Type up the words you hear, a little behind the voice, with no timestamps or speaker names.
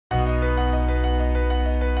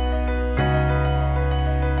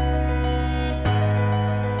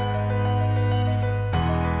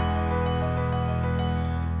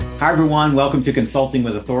Hi, everyone. Welcome to Consulting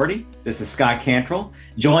with Authority. This is Scott Cantrell,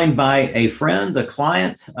 joined by a friend, a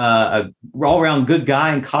client, a all-around good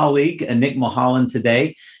guy and colleague, Nick Mulholland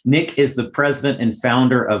today. Nick is the president and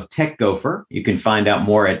founder of TechGopher. You can find out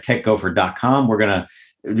more at techgopher.com. We're going to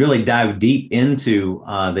really dive deep into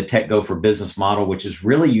the TechGopher business model, which is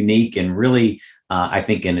really unique and really, I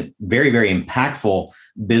think, a very, very impactful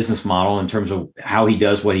business model in terms of how he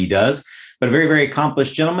does what he does. But a very, very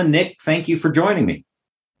accomplished gentleman. Nick, thank you for joining me.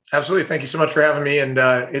 Absolutely. Thank you so much for having me. And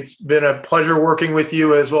it's been a pleasure working with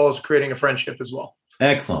you as well as creating a friendship as well.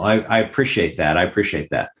 Excellent. I appreciate that.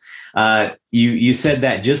 You said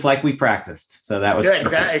that just like we practiced. So that was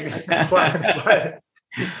exactly. That's why.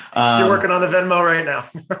 You're working on the Venmo right now.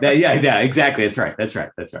 Yeah, exactly. That's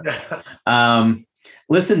right.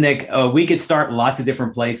 Listen, Nick, we could start lots of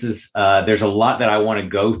different places. There's a lot that I want to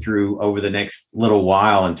go through over the next little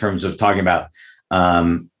while in terms of talking about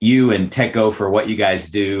you and TechGopher, what you guys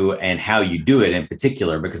do and how you do it in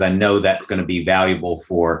particular, because I know that's going to be valuable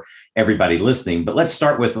for everybody listening. But let's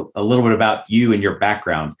start with a little bit about you and your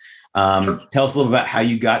background. Sure. Tell us a little about how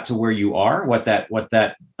you got to where you are, what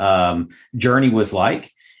that journey was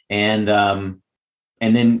like, and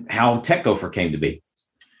then how TechGopher came to be.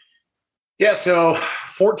 Yeah, so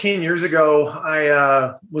 14 years ago,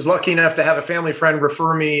 I was lucky enough to have a family friend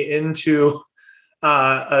refer me into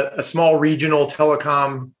a small regional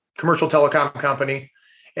commercial telecom company.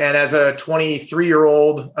 And as a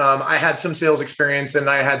 23-year-old, I had some sales experience and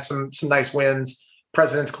I had some nice wins,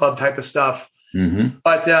 President's Club type of stuff. Mm-hmm.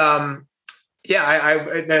 But I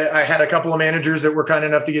had a couple of managers that were kind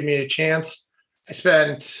enough to give me a chance. I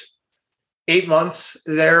spent 8 months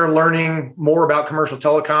there learning more about commercial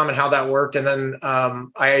telecom and how that worked. And then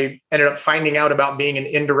I ended up finding out about being an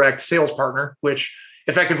indirect sales partner, which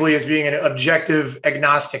effectively is being an objective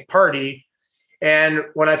agnostic party. And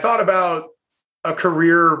when I thought about a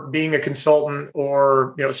career being a consultant,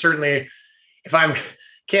 or, certainly if I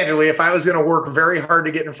was going to work very hard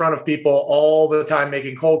to get in front of people all the time,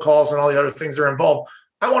 making cold calls and all the other things that are involved,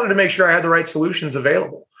 I wanted to make sure I had the right solutions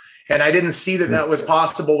available. And I didn't see that was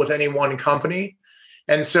possible with any one company.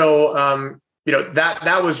 And so,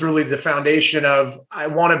 that was really the foundation of, I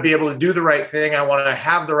want to be able to do the right thing. I want to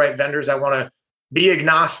have the right vendors. I want to be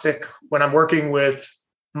agnostic when I'm working with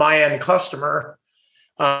my end customer.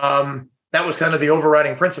 That was kind of the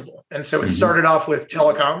overriding principle. And so it started off with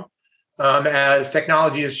telecom. As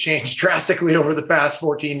technology has changed drastically over the past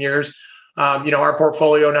 14 years, our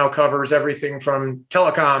portfolio now covers everything from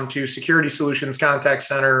telecom to security solutions, contact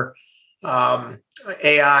center,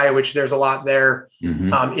 AI, which there's a lot there,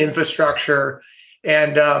 infrastructure.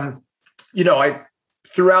 And,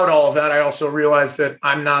 throughout all of that, I also realized that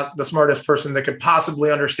I'm not the smartest person that could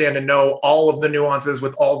possibly understand and know all of the nuances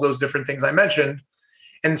with all those different things I mentioned.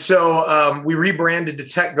 And so we rebranded to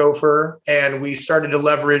TechGopher, and we started to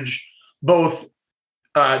leverage both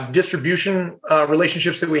distribution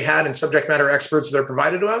relationships that we had and subject matter experts that are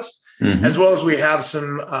provided to us, as well as we have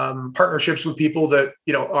some partnerships with people that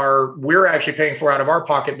we're actually paying for out of our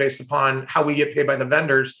pocket based upon how we get paid by the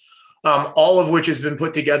vendors, all of which has been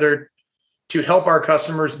put together to help our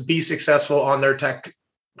customers be successful on their tech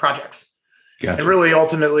projects. Gotcha. And really,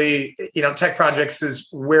 ultimately, tech projects is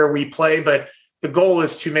where we play, but the goal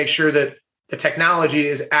is to make sure that the technology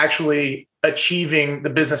is actually achieving the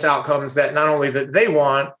business outcomes that not only that they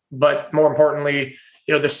want, but more importantly,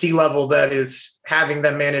 the C-level that is having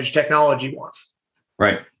them manage technology wants.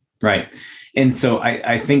 Right. And so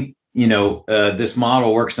I think, this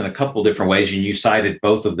model works in a couple different ways, and you cited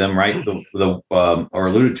both of them, right? Or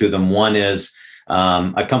alluded to them. One is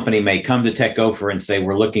a company may come to TechGopher and say,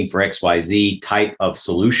 we're looking for XYZ type of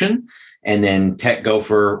solution. And then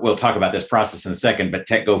TechGopher, we'll talk about this process in a second, but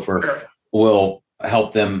TechGopher will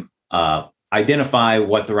help them identify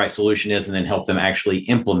what the right solution is and then help them actually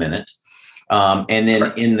implement it. And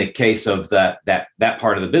then in the case of that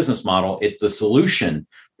part of the business model, it's the solution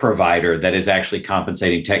provider that is actually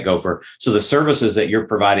compensating TechGopher. So the services that you're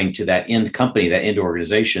providing to that end company, that end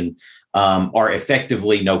organization, are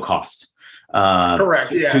effectively no cost.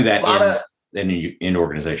 Correct. To that end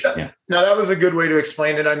organization. Yeah. Now that was a good way to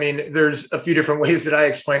explain it. I mean, there's a few different ways that I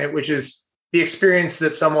explain it, which is the experience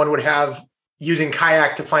that someone would have using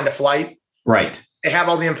Kayak to find a flight. Right. They have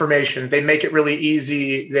all the information. They make it really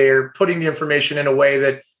easy. They're putting the information in a way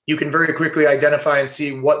that you can very quickly identify and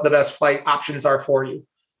see what the best flight options are for you.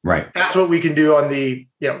 Right. That's what we can do on the,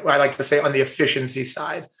 I like to say on the efficiency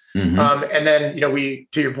side. And then, we,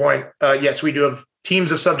 to your point, yes, we do have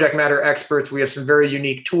teams of subject matter experts. We have some very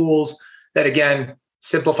unique tools that, again,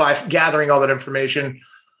 simplify gathering all that information.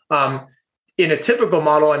 in a typical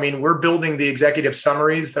model, I mean, we're building the executive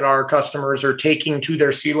summaries that our customers are taking to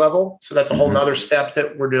their C-level. So that's a whole nother step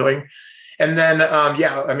that we're doing. And then,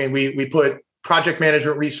 I mean, we put project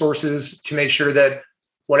management resources to make sure that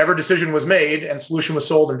whatever decision was made and solution was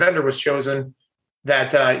sold and vendor was chosen,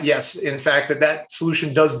 that yes, in fact, that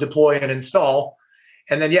solution does deploy and install.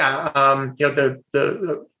 And then,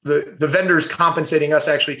 the vendors compensating us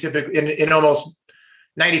actually typically in almost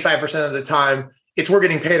 95% of the time, it's we're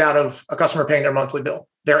getting paid out of a customer paying their monthly bill.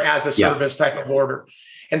 They're as a service type of order.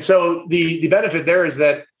 And so the benefit there is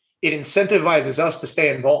that it incentivizes us to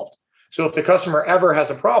stay involved. So if the customer ever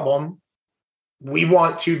has a problem, we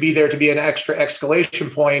want to be there to be an extra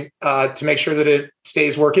escalation point to make sure that it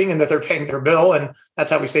stays working and that they're paying their bill. And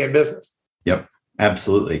that's how we stay in business. Yep,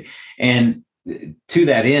 absolutely. And to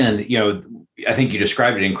that end, I think you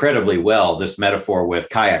described it incredibly well, this metaphor with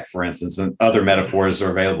kayak, for instance, and other metaphors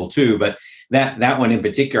are available too. But that one in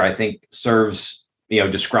particular, I think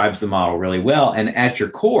describes the model really well. And at your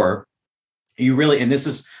core, and this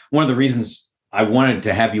is one of the reasons I wanted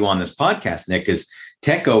to have you on this podcast, Nick, is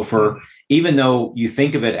Techgopher, even though you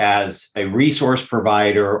think of it as a resource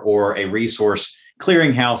provider or a resource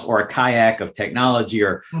clearinghouse or a kayak of technology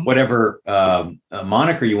or whatever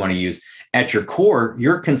moniker you want to use, at your core,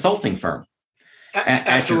 you're a consulting firm.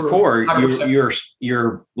 At your core,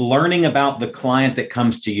 you're learning about the client that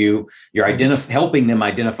comes to you. You're helping them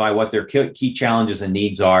identify what their key challenges and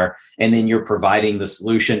needs are, and then you're providing the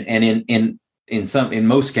solution. And in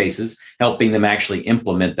most cases, helping them actually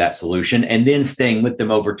implement that solution, and then staying with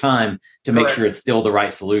them over time to make sure it's still the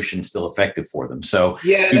right solution, still effective for them. So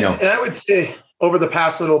and I would say over the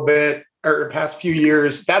past little bit or past few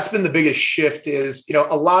years, that's been the biggest shift. Is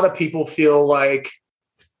a lot of people feel like.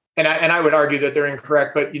 And I would argue that they're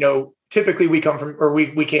incorrect, but typically we came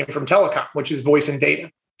from telecom, which is voice and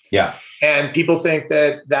data. Yeah. And people think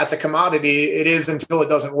that that's a commodity. It is until it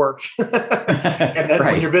doesn't work. And then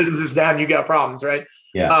when your business is down, you got problems, right?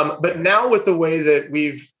 Yeah. But now with the way that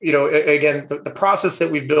we've, again, the process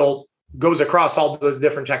that we've built goes across all the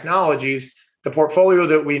different technologies. The portfolio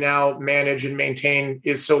that we now manage and maintain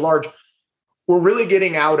is so large. We're really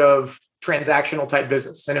getting out of transactional type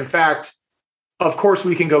business. And in fact, of course,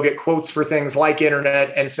 we can go get quotes for things like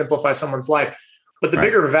internet and simplify someone's life. But the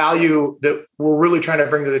bigger value that we're really trying to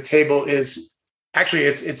bring to the table is actually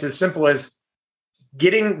it's as simple as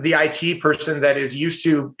getting the IT person that is used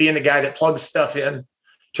to being the guy that plugs stuff in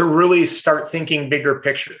to really start thinking bigger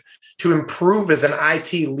picture, to improve as an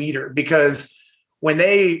IT leader. Because when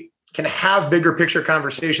they can have bigger picture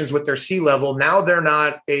conversations with their C-level, now they're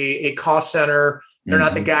not a cost center. They're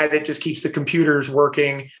not the guy that just keeps the computers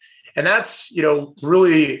working. And that's,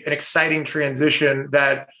 really an exciting transition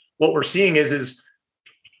that what we're seeing is,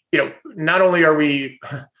 not only are we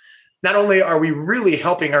really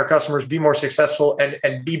helping our customers be more successful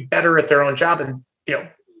and be better at their own job and,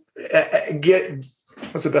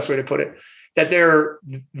 what's the best way to put it? That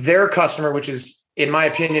their customer, which is, in my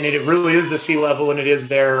opinion, it really is the C-level and it is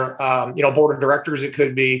their, board of directors, it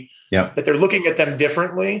could be, that they're looking at them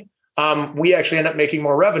differently. We actually end up making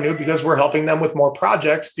more revenue because we're helping them with more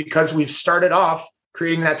projects because we've started off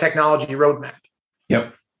creating that technology roadmap.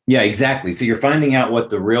 Yep. Yeah, exactly. So you're finding out what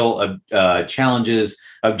the real challenges,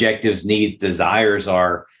 objectives, needs, desires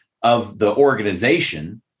are of the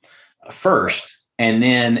organization first, and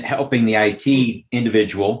then helping the IT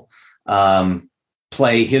individual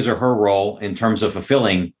play his or her role in terms of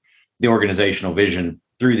fulfilling the organizational vision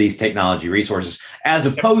through these technology resources, as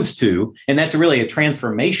opposed to, and that's really a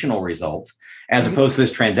transformational result, as opposed to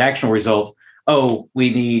this transactional result. Oh,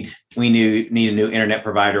 we need a new internet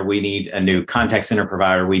provider. We need a new contact center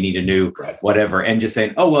provider. We need a new whatever, and just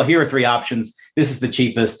saying, oh, well, here are three options. This is the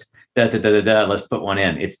cheapest. Let's put one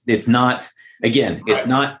in. It's not, again,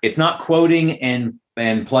 it's not quoting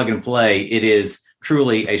and plug and play. It is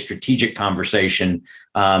truly a strategic conversation.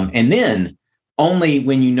 And then only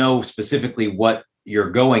when you know specifically what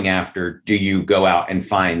you're going after, do you go out and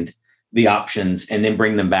find the options and then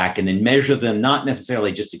bring them back and then measure them, not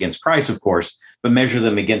necessarily just against price, of course, but measure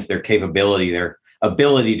them against their capability, their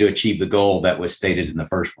ability to achieve the goal that was stated in the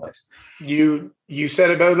first place. You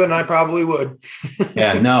said it better than I probably would.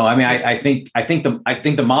 Yeah, no, I mean, I think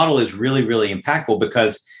the model is really, really impactful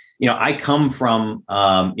because, I come from,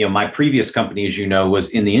 my previous company, as you know,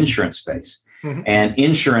 was in the insurance space, and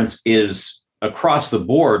insurance is across the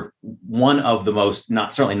board one of the most,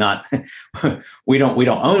 we don't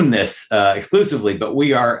own this exclusively, but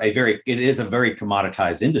it is a very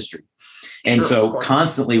commoditized industry. And Sure, so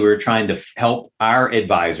constantly we were trying to help our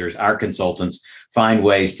advisors, our consultants, find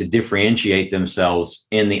ways to differentiate themselves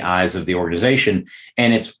in the eyes of the organization.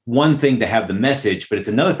 And it's one thing to have the message, but it's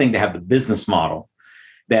another thing to have the business model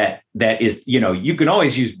that is, you can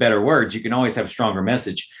always use better words. You can always have a stronger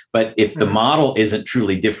message. But if the model isn't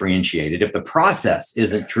truly differentiated, if the process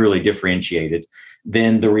isn't truly differentiated,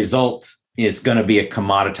 then the result is going to be a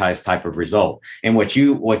commoditized type of result. And what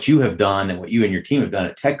you have done and what you and your team have done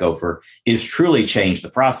at TechGopher is truly change the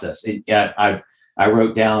process. I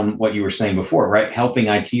wrote down what you were saying before, right? Helping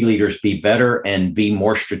IT leaders be better and be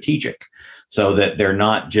more strategic so that they're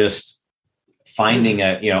not just finding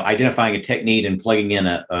identifying a tech need and plugging in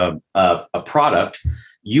a product.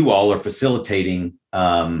 You all are facilitating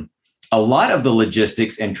a lot of the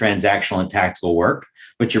logistics and transactional and tactical work,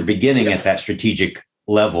 but you're beginning at that strategic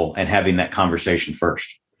level and having that conversation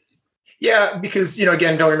first. Yeah, because,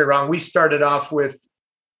 again, don't get me wrong. We started off with,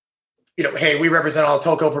 hey, we represent all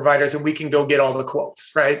telco providers and we can go get all the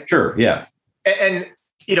quotes, right? Sure. Yeah. And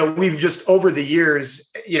we've just over the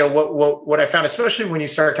years, what I found, especially when you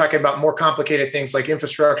start talking about more complicated things like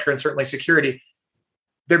infrastructure and certainly security,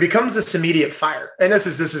 there becomes this immediate fire. And this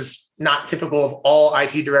is not typical of all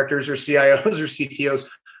IT directors or CIOs or CTOs,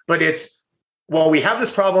 but it's, well, we have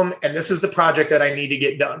this problem and this is the project that I need to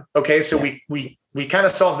get done. Okay. So we kind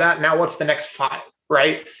of solve that. Now what's the next 5,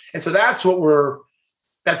 right? And so that's what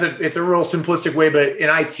it's a real simplistic way, but in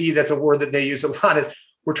IT, that's a word that they use a lot is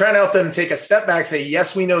we're trying to help them take a step back, say,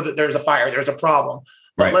 yes, we know that there's a fire, there's a problem,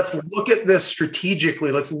 but let's look at this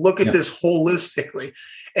strategically. Let's look at this holistically.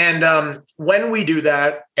 And when we do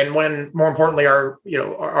that, and when more importantly,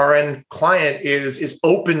 our end client is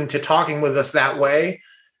open to talking with us that way,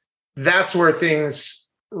 that's where things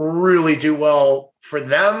really do well for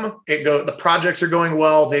them. The projects are going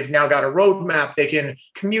well. They've now got a roadmap. They can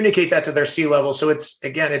communicate that to their C-level. So it's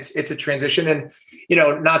a transition. And,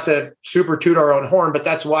 not to super toot our own horn, but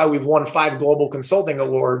that's why we've won 5 global consulting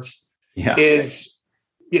awards is,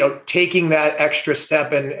 taking that extra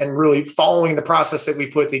step and really following the process that we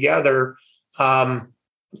put together. And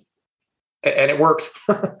it works.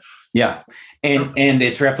 Yeah. And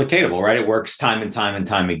it's replicatable, right? It works time and time and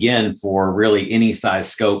time again for really any size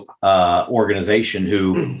scope organization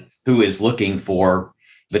who is looking for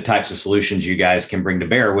the types of solutions you guys can bring to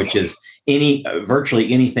bear, which is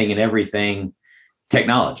virtually anything and everything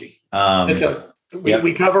technology.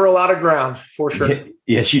 We cover a lot of ground for sure.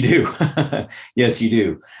 Yes, you do. Yes, you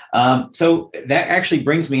do. So that actually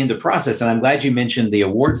brings me into process. And I'm glad you mentioned the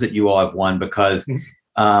awards that you all have won because,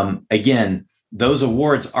 again, those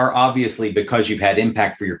awards are obviously because you've had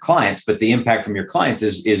impact for your clients, but the impact from your clients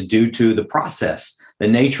is due to the process, the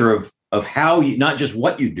nature of how you, not just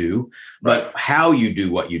what you do, but how you do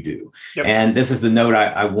what you do. Yep. And this is the note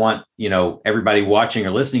I want, everybody watching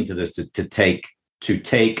or listening to this to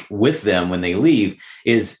take with them when they leave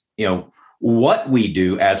is, what we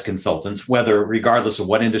do as consultants, whether regardless of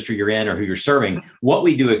what industry you're in or who you're serving, what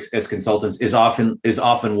we do as consultants is often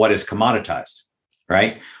what is commoditized.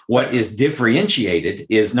 Right. What is differentiated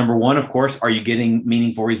is number one, of course, are you getting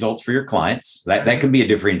meaningful results for your clients? That can be a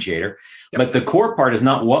differentiator. Yep. But the core part is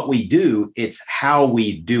not what we do, it's how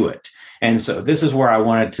we do it. And so this is where I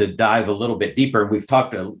wanted to dive a little bit deeper. We've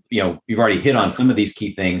talked, you've already hit on some of these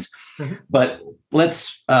key things, but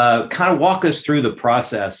let's kind of walk us through the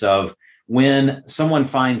process of when someone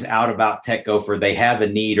finds out about TechGopher, they have a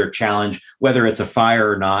need or challenge, whether it's a fire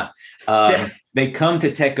or not. They come to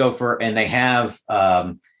TechGopher and they have,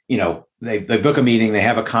 they book a meeting, they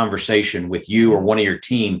have a conversation with you or one of your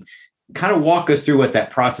team. Kind of walk us through what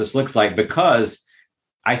that process looks like, because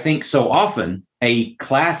I think so often a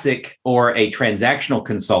classic or a transactional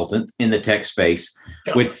consultant in the tech space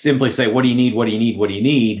would simply say, what do you need? What do you need? What do you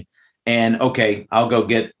need? And okay, I'll go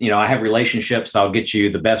get, I have relationships. I'll get you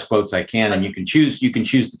the best quotes I can. And you can choose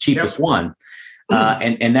the cheapest one.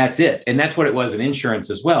 And that's it. And that's what it was in insurance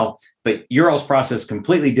as well. But your all's process is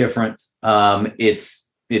completely different. It's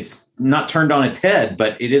not turned on its head,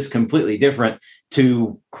 but it is completely different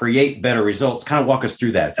to create better results. Kind of walk us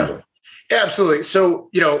through that, if you will. Yeah, absolutely. So,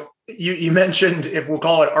 you mentioned, if we'll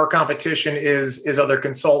call it, our competition is other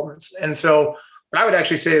consultants. And so what I would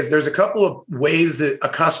actually say is there's a couple of ways that a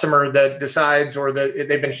customer that decides or that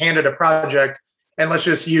they've been handed a project, and let's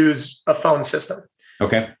just use a phone system.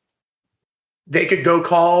 Okay. They could go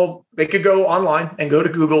online and go to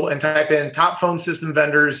Google and type in top phone system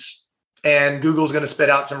vendors, and Google's going to spit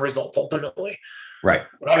out some results ultimately. Right.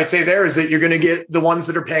 What I would say there is that you're going to get the ones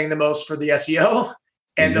that are paying the most for the SEO.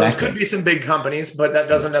 And those could be some big companies, but that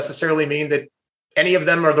doesn't necessarily mean that any of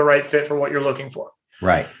them are the right fit for what you're looking for.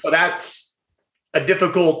 Right. So that's a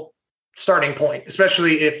difficult starting point,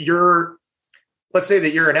 especially if you're let's say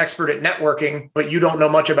that you're an expert at networking, but you don't know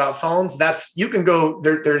much about phones. You can go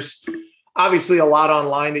there. There's obviously a lot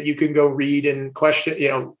online that you can go read and question,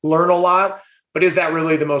 learn a lot, but is that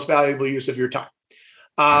really the most valuable use of your time?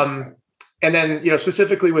 And then,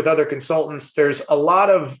 specifically with other consultants, there's a lot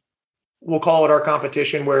of, we'll call it our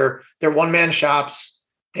competition, where they're one-man shops.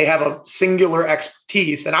 They have a singular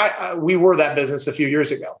expertise. And we were that business a few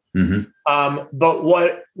years ago. Mm-hmm.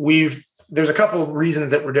 But there's a couple of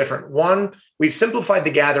reasons that we're different. One, we've simplified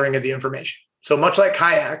the gathering of the information. So much like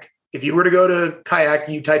Kayak, if you were to go to Kayak,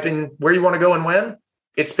 you type in where you want to go and when,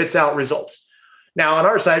 it spits out results. Now on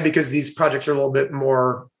our side, because these projects are a little bit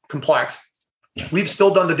more complex, we've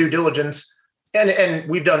still done the due diligence, and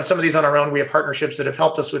we've done some of these on our own. We have partnerships that have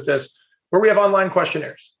helped us with this, where we have online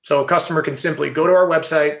questionnaires. So a customer can simply go to our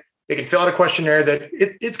website. They can fill out a questionnaire that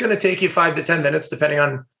it's going to take you 5 to 10 minutes, depending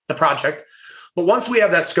on the project. But once we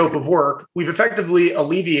have that scope of work, we've effectively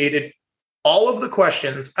alleviated all of the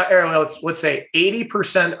questions. Let's say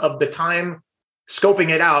 80% of the time scoping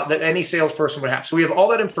it out that any salesperson would have. So we have all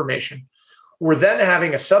that information. We're then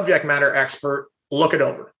having a subject matter expert look it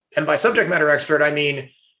over. And by subject matter expert, I mean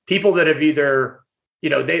people that have either,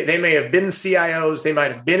 they may have been CIOs, they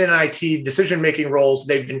might have been in IT decision-making roles.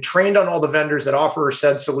 They've been trained on all the vendors that offer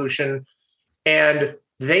said solution, and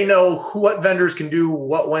they know what vendors can do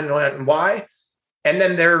what, when, and why. And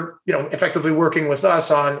then they're, effectively working with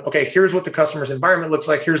us on, okay, here's what the customer's environment looks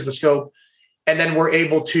like. Here's the scope. And then we're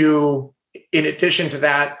able to, in addition to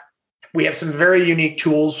that, we have some very unique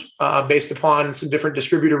tools based upon some different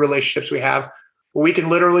distributor relationships we have. We can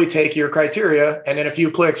literally take your criteria, and in a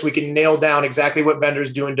few clicks, we can nail down exactly what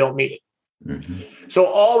vendors do and don't meet it. Mm-hmm. So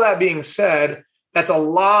all that being said, that's a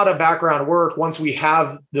lot of background work once we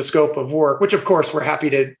have the scope of work, which of course we're happy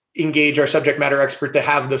to engage our subject matter expert to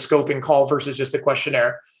have the scoping call versus just the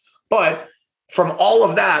questionnaire. But from all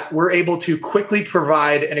of that, we're able to quickly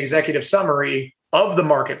provide an executive summary of the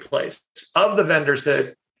marketplace, of the vendors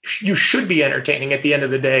that you should be entertaining at the end of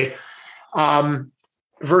the day.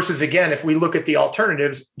 Versus, again, if we look at the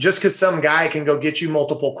alternatives, just because some guy can go get you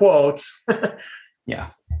multiple quotes,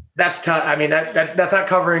 that's tough. I mean, that's not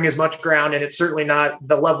covering as much ground, and it's certainly not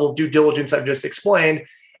the level of due diligence I've just explained.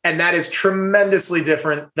 And that is tremendously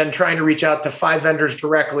different than trying to reach out to 5 vendors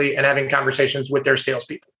directly and having conversations with their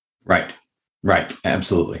salespeople. Right.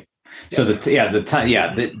 Absolutely. So the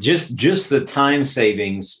time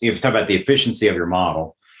savings, if you talk about the efficiency of your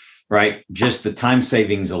model, right? Just the time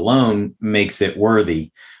savings alone makes it worthy.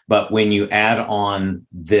 But when you add on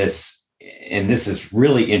this, and this is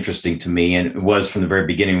really interesting to me, and it was from the very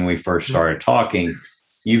beginning when we first started talking,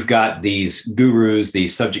 you've got these gurus,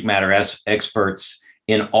 these subject matter experts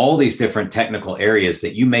in all these different technical areas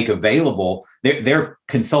that you make available. They're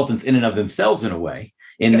consultants in and of themselves in a way,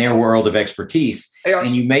 in their world of expertise,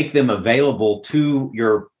 and you make them available to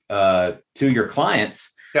your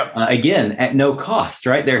clients. Again, at no cost,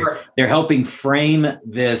 right? They're helping frame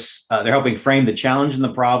this. They're helping frame the challenge and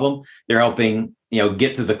the problem. They're helping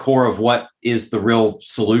get to the core of what is the real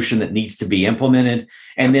solution that needs to be implemented,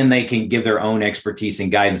 and then they can give their own expertise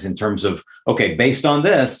and guidance in terms of, okay, based on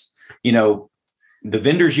this, the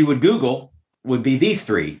vendors you would Google would be these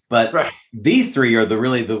 3, but these 3 are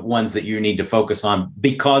really the ones that you need to focus on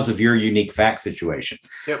because of your unique fact situation.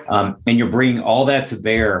 And you're bringing all that to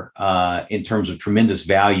bear in terms of tremendous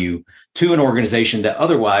value to an organization that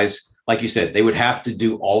otherwise, like you said, they would have to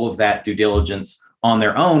do all of that due diligence on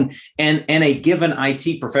their own. And a given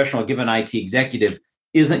IT professional, a given IT executive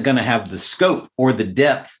isn't going to have the scope or the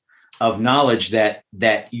depth of knowledge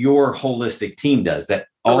that your holistic team does, that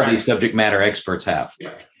all these subject matter experts have.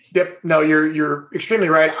 Yep. No, you're extremely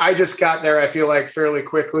right. I just got there, I feel like, fairly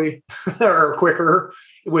quickly or quicker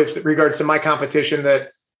with regards to my competition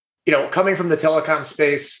that, coming from the telecom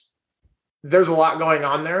space, there's a lot going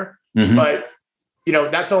on there, but,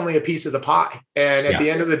 that's only a piece of the pie. And at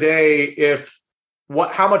the end of the day,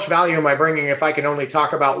 how much value am I bringing if I can only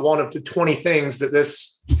talk about one of the 20 things that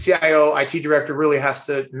this CIO IT director really has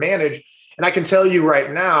to manage? And I can tell you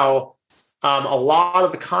right now, a lot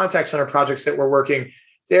of the contact center projects that we're working,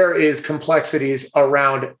 there is complexities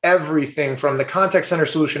around everything from the contact center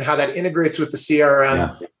solution, how that integrates with the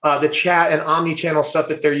CRM, the chat and omni-channel stuff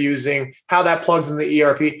that they're using, how that plugs in the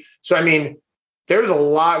ERP. So, I mean, there's a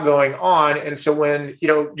lot going on. And so when,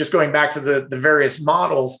 just going back to the various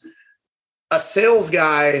models, a sales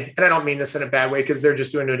guy, and I don't mean this in a bad way because they're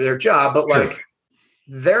just doing their job, but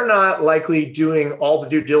they're not likely doing all the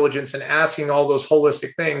due diligence and asking all those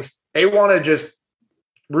holistic things. They want to just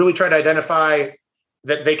really try to identify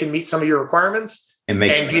that they can meet some of your requirements and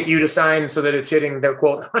get you to sign so that it's hitting their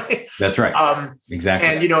quota, right? That's right. Exactly.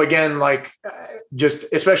 And, again, like just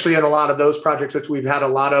especially in a lot of those projects that we've had a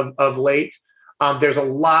lot of late, there's a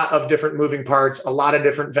lot of different moving parts, a lot of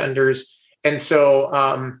different vendors. And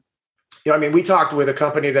so, we talked with a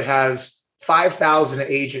company that has 5,000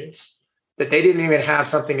 agents that they didn't even have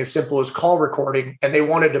something as simple as call recording, and they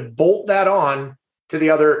wanted to bolt that on to the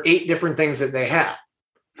other 8 different things that they had.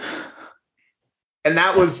 And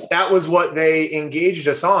that was what they engaged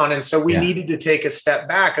us on. And so we needed to take a step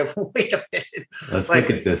back of, wait a minute. Let's look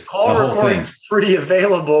at this. Call recording's pretty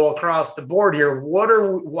available across the board here.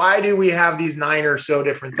 Why do we have these 9 or so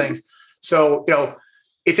different things? So,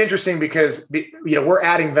 it's interesting because, we're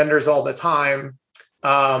adding vendors all the time.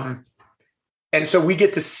 And so we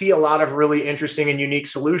get to see a lot of really interesting and unique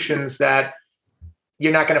solutions that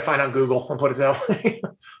you're not going to find on Google, I'll put it that way.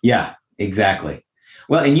 Yeah, exactly.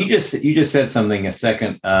 Well, and you just said something a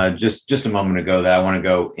second, just a moment ago that I want to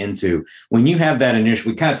go into. When you have that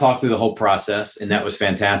initial, we kind of talked through the whole process, and that was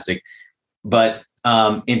fantastic. But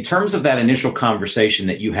in terms of that initial conversation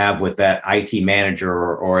that you have with that IT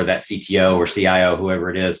manager or that CTO or CIO, whoever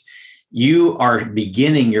it is, you are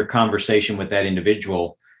beginning your conversation with that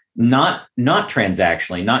individual, not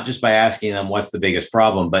transactionally, not just by asking them what's the biggest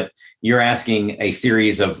problem, but you're asking a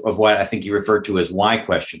series of what I think you referred to as why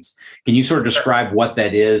questions. Can you sort of describe what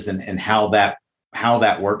that is and how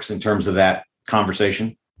that works in terms of that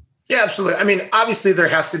conversation? Yeah, absolutely. Obviously there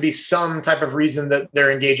has to be some type of reason that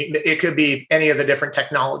they're engaging. It could be any of the different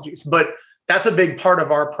technologies, but that's a big part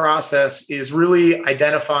of our process, is really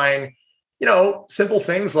identifying, simple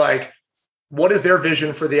things like, what is their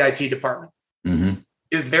vision for the IT department? Mm-hmm.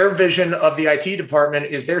 Is their vision of the IT department,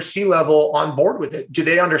 is their C-level on board with it? Do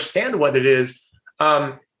they understand what it is?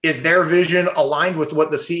 Is their vision aligned with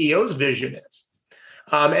what the CEO's vision is?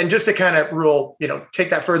 And just to kind of take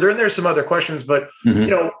that further, and there's some other questions, but,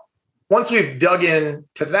 once we've dug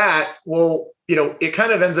into that, it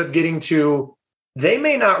kind of ends up getting to, they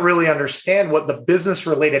may not really understand what the business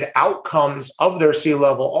related outcomes of their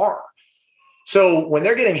C-level are. So when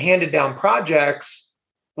they're getting handed down projects,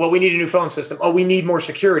 we need a new phone system. Oh, we need more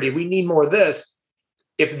security. We need more of this.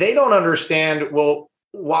 If they don't understand,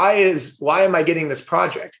 why am I getting this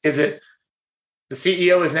project? Is it the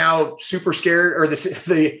CEO is now super scared, or the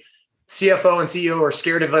CFO and CEO are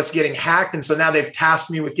scared of us getting hacked, and so now they've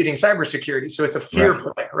tasked me with getting cybersecurity? So it's a fear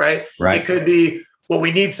play, right? It could be,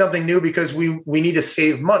 we need something new because we need to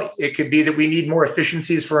save money. It could be that we need more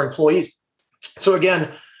efficiencies for employees. So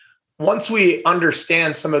again, once we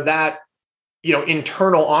understand some of that,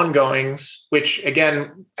 internal ongoings, which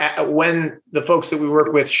again, when the folks that we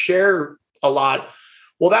work with share a lot,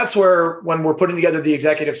 that's where, when we're putting together the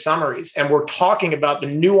executive summaries and we're talking about the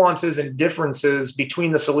nuances and differences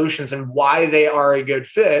between the solutions and why they are a good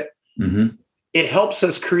fit, it helps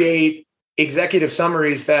us create executive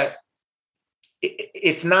summaries that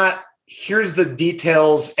it's not, here's the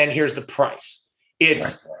details and here's the price.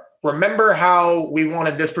 It's, remember how we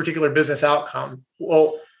wanted this particular business outcome?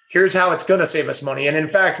 Here's how it's going to save us money. And in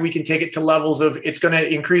fact, we can take it to levels of, it's going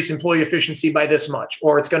to increase employee efficiency by this much,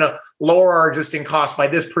 or it's going to lower our existing cost by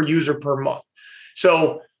this per user per month.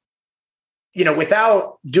 So,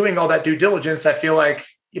 without doing all that due diligence, I feel like,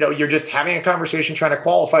 you're just having a conversation, trying to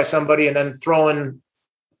qualify somebody, and then throwing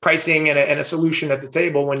pricing and a solution at the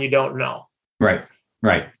table when you don't know. Right.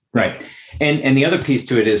 And the other piece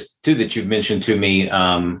to it is too, that you've mentioned to me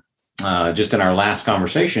just in our last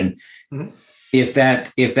conversation, if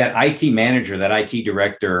that IT manager, that IT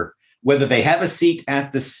director, whether they have a seat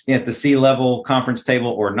at the C-level conference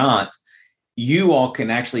table or not, you all can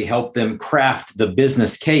actually help them craft the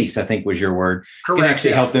business case, I think was your word. Correct. Can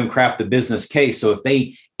actually help them craft the business case. So if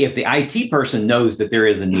the IT person knows that there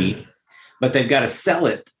is a need, but they've got to sell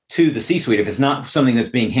it to the C-suite, if it's not something that's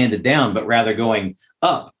being handed down, but rather going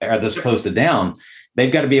up as opposed to down,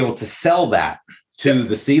 they've got to be able to sell that to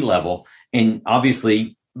the C-level. And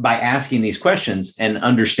obviously, by asking these questions and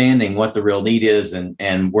understanding what the real need is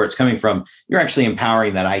and where it's coming from, you're actually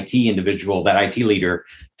empowering that IT individual, that IT leader,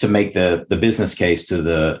 to make the business case to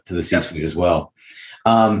the C-suite as well.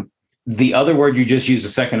 The other word you just used a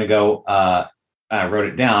second ago, I wrote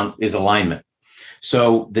it down, is alignment.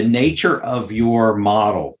 So the nature of your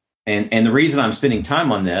model, and the reason I'm spending time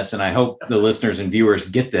on this, and I hope the listeners and viewers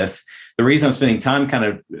get this, the reason I'm spending time kind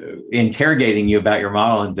of interrogating you about your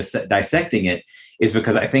model and dissecting it, is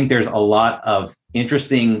because I think there's a lot of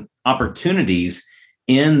interesting opportunities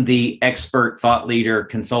in the expert thought leader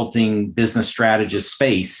consulting business strategist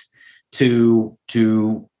space to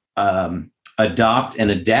adopt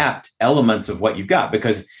and adapt elements of what you've got.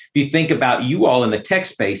 Because if you think about you all in the tech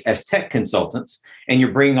space as tech consultants, and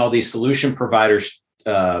you're bringing all these solution providers,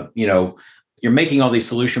 you're making all these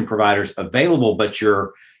solution providers available, but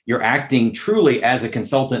you're acting truly as a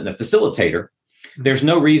consultant and a facilitator. There's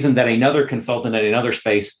no reason that another consultant in another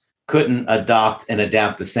space couldn't adopt and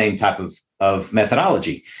adapt the same type of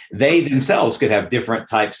methodology. They themselves could have different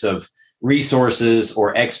types of resources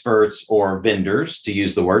or experts or vendors, to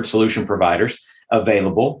use the word solution providers,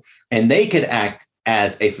 available, and they could act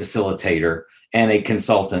as a facilitator and a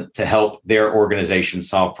consultant to help their organization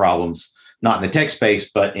solve problems, not in the tech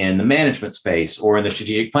space, but in the management space or in the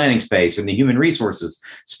strategic planning space or in the human resources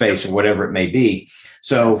space or whatever it may be.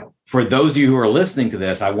 So for those of you who are listening to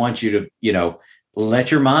this, I want you to,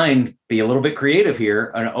 let your mind be a little bit creative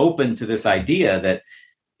here and open to this idea that,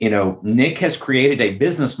 Nick has created a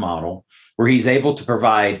business model where he's able to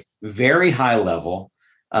provide very high level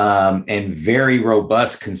and very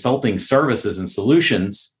robust consulting services and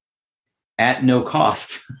solutions at no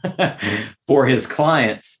cost for his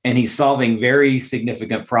clients. And he's solving very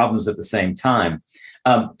significant problems at the same time.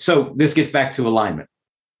 So this gets back to alignment.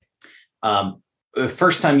 The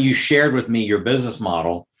first time you shared with me your business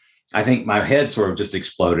model, I think my head sort of just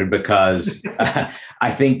exploded because I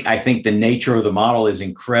think the nature of the model is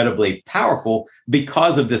incredibly powerful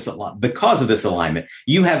because of this alignment.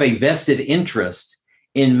 You have a vested interest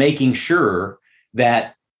in making sure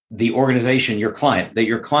that the organization, your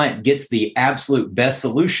client gets the absolute best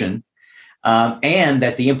solution, and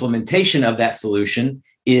that the implementation of that solution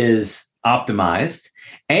is optimized,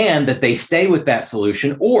 and that they stay with that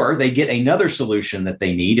solution or they get another solution that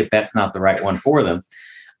they need if that's not the right one for them.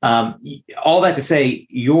 All that to say,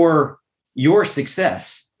 your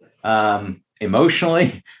success,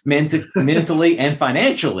 emotionally, mentally, and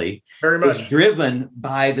financially, very much is driven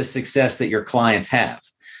by the success that your clients have.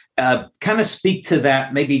 Kind of speak to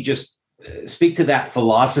that, maybe just speak to that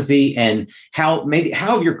philosophy and how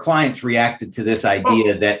have your clients reacted to this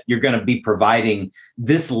idea that you're going to be providing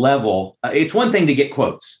this level. It's one thing to get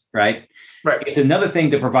quotes, right? Right. It's another thing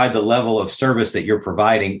to provide the level of service that you're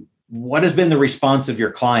providing. What has been the response of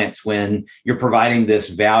your clients when you're providing this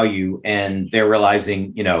value and they're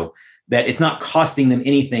realizing, that it's not costing them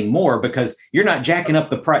anything more because you're not jacking up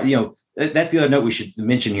the price? That's the other note we should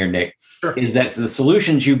mention here, Nick, sure, is that the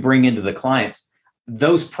solutions you bring into the clients,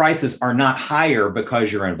 those prices are not higher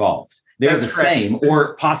because you're involved. They're the same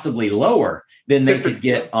or possibly lower than they could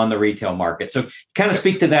get on the retail market. So kind of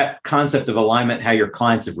speak to that concept of alignment, how your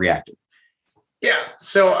clients have reacted. Yeah.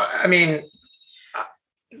 So, I mean,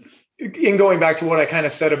 in going back to what I kind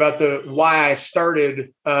of said about why I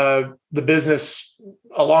started the business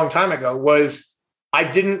a long time ago, was I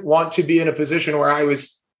didn't want to be in a position where I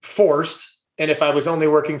was forced. And if I was only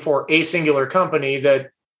working for a singular company that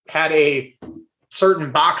had a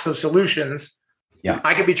certain box of solutions,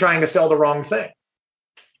 I could be trying to sell the wrong thing.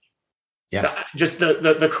 Yeah. Just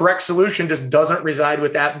the correct solution just doesn't reside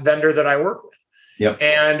with that vendor that I work with. Yep.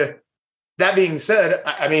 And that being said,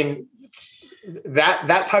 I mean,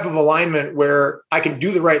 that type of alignment where I can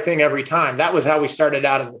do the right thing every time, that was how we started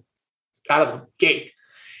out of the gate.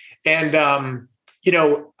 And,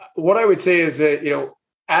 what I would say is that,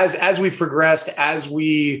 as we've progressed, as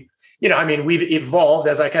we, we've evolved,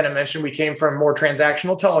 as I kind of mentioned, we came from more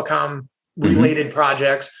transactional telecom related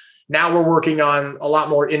projects. Now we're working on a lot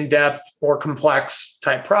more in-depth, more complex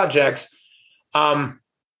type projects.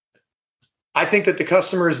 I think that the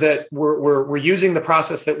customers that we're using the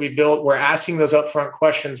process that we built, we're asking those upfront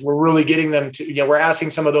questions. We're really getting them to, we're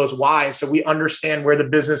asking some of those whys, so we understand where the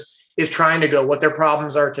business is trying to go, what their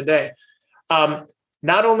problems are today.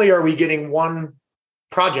 Not only are we getting one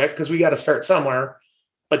project, because we got to start somewhere,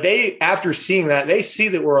 but after seeing that, they see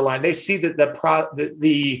that we're aligned. They see that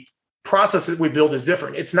the process that we build is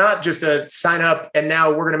different. It's not just a sign up and now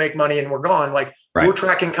we're going to make money and we're gone. Like, we're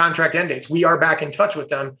tracking contract end dates. We are back in touch with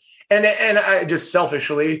them. And I just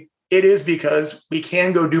selfishly, it is because we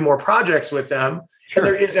can go do more projects with them. Sure. And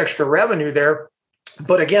there is extra revenue there.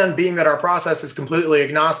 But again, being that our process is completely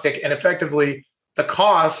agnostic and effectively the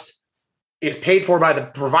cost is paid for by the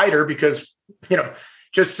provider because,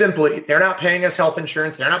 just simply, they're not paying us health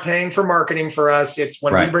insurance. They're not paying for marketing for us. It's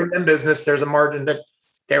when we bring them business, there's a margin that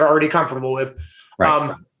they're already comfortable with.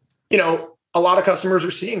 Right. A lot of customers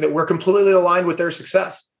are seeing that we're completely aligned with their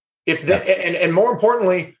success. And more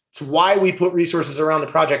importantly, it's why we put resources around the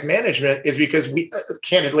project management, is because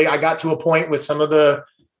candidly, I got to a point with some of the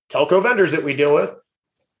telco vendors that we deal with,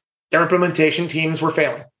 their implementation teams were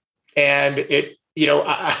failing. And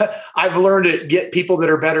I've learned to get people that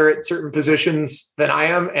are better at certain positions than I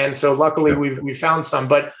am. And so luckily we found some,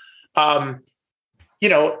 but a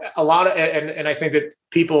lot of, and I think that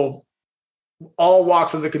people, all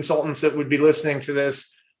walks of the consultants that would be listening to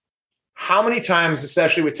this, how many times,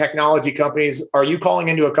 especially with technology companies, are you calling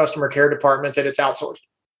into a customer care department that it's outsourced?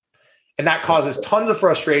 And that causes tons of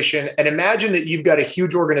frustration. And imagine that you've got a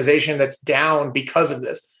huge organization that's down because of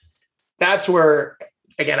this. That's where,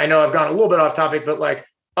 again, I know I've gone a little bit off topic, but like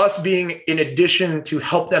us being in addition to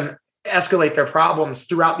help them escalate their problems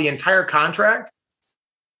throughout the entire contract,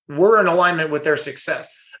 we're in alignment with their success.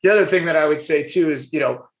 The other thing that I would say too is,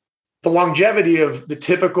 the longevity of the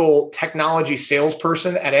typical technology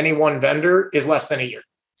salesperson at any one vendor is less than a year.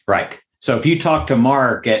 Right. So if you talk to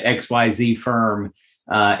Mark at XYZ firm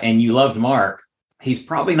and you loved Mark, he's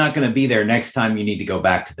probably not going to be there next time you need to go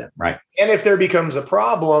back to them. Right. And if there becomes a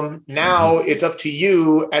problem, now it's up to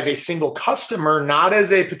you as a single customer, not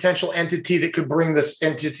as a potential entity that could bring this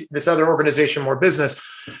entity, this other organization more business.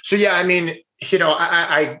 So yeah, I mean,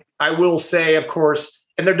 I will say, of course,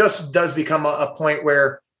 and there does become a point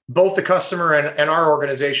where both the customer and our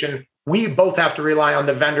organization, we both have to rely on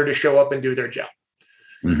the vendor to show up and do their job.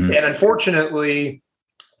 And unfortunately,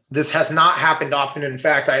 this has not happened often. In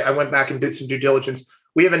fact, I went back and did some due diligence.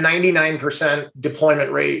 We have a 99%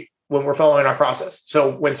 deployment rate when we're following our process.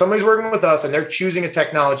 So when somebody's working with us and they're choosing a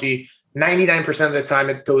technology, 99% of the time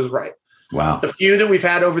it goes right. Wow. The few that we've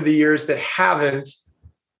had over the years that haven't,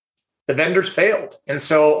 the vendors failed. And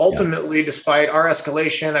so ultimately, despite our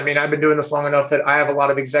escalation, I mean, I've been doing this long enough that I have a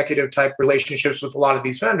lot of executive type relationships with a lot of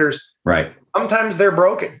these vendors. Right. Sometimes they're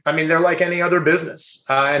broken. I mean, they're like any other business,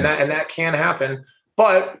 and that can happen.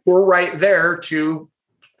 But we're right there to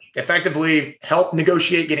effectively help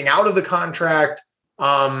negotiate getting out of the contract.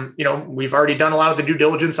 We've already done a lot of the due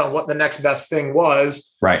diligence on what the next best thing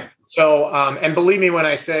was. Right. So, and believe me when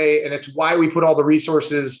I say, and it's why we put all the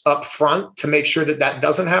resources up front to make sure that that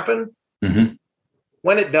doesn't happen.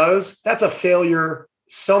 When it does, that's a failure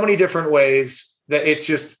so many different ways that it's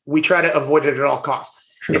just, we try to avoid it at all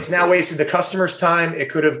costs. Sure. It's now wasted the customer's time.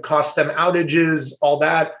 It could have cost them outages, all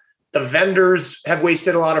that. The vendors have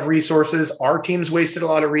wasted a lot of resources. Our team's wasted a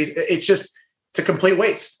lot of resources. It's a complete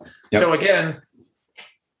waste. Yep. So again,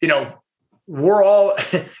 we're all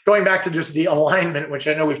going back to just the alignment, which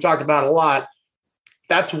I know we've talked about a lot.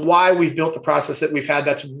 That's why we've built the process that we've had.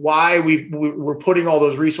 That's why we're putting all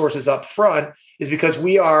those resources up front, is because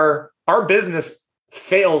our business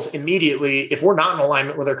fails immediately if we're not in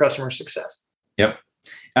alignment with our customer success. Yep.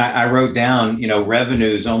 I wrote down, revenue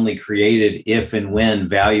is only created if and when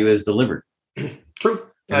value is delivered. True.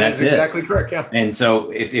 That is exactly correct. Yeah. And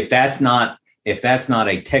so if that's not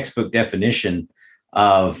a textbook definition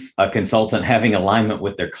of a consultant having alignment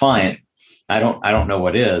with their client, I don't know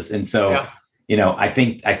what is. And so, I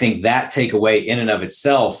think that takeaway in and of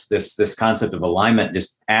itself, this concept of alignment,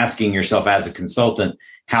 just asking yourself as a consultant,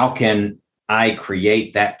 how can I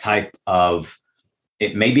create that type of,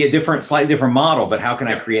 it may be a slightly different model, but how can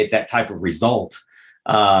I create that type of result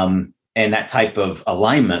and that type of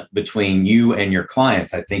alignment between you and your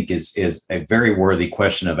clients, I think is a very worthy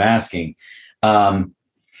question of asking.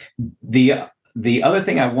 The other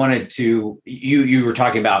thing I wanted to, you were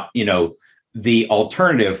talking about, the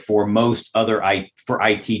alternative for most other for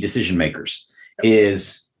IT decision makers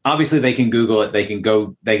is obviously they can Google it. They can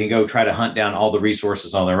go try to hunt down all the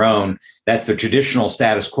resources on their own. That's the traditional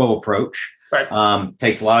status quo approach. Right.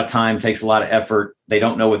 Takes a lot of time, takes a lot of effort. They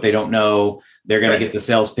don't know what they don't know. They're going to get the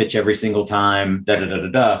sales pitch every single time. They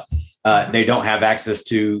don't have access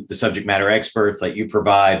to the subject matter experts like you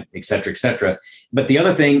provide, et cetera, et cetera. But the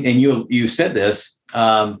other thing, and you said this,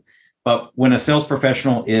 but when a sales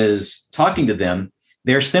professional is talking to them,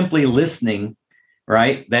 they're simply listening,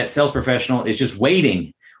 right? That sales professional is just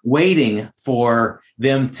waiting for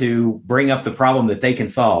them to bring up the problem that they can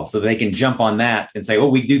solve so they can jump on that and say, oh,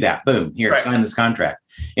 we do that. Boom, here, sign this contract.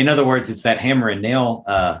 In other words, it's that hammer and nail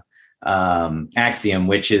axiom,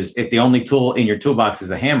 which is if the only tool in your toolbox is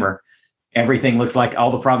a hammer, everything looks like, all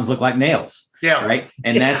the problems look like nails. Yeah. Right.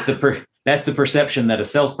 And that's the perception that a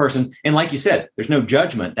salesperson, and like you said, there's no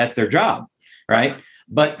judgment. That's their job. Right.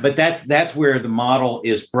 But that's where the model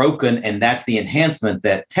is broken. And that's the enhancement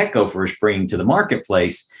that TechGopher is bringing to the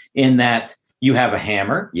marketplace, in that you have a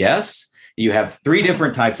hammer. Yes. You have 3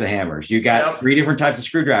 different types of hammers. You got 3 different types of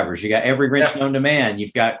screwdrivers. You got every wrench known to man.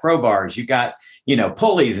 You've got crowbars. You got,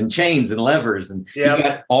 pulleys and chains and levers, and you've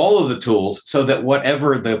got all of the tools so that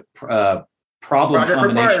whatever the problem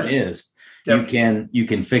combination is, you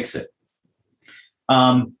can fix it.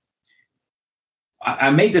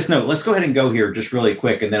 I made this note. Let's go ahead and go here just really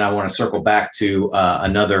quick, and then I want to circle back to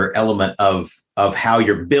another element of how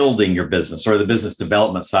you're building your business, or the business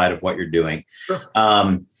development side of what you're doing. Sure.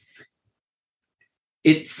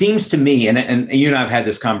 It seems to me, and you and I have had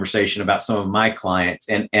this conversation about some of my clients,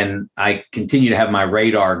 and I continue to have my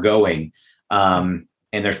radar going.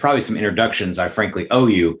 and there's probably some introductions I frankly owe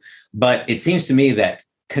you, but it seems to me that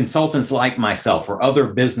consultants like myself or other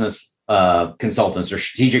business consultants or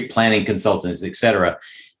strategic planning consultants, et cetera,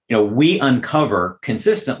 we uncover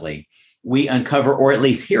consistently, or at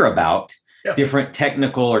least hear about different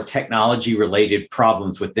technical or technology related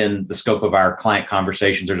problems within the scope of our client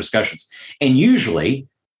conversations or discussions. And usually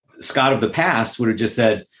Scott of the past would have just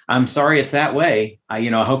said, I'm sorry, it's that way. I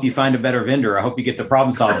hope you find a better vendor. I hope you get the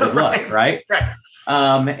problem solved. Good luck. Right.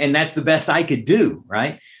 And that's the best I could do.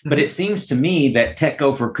 Right. Mm-hmm. But it seems to me that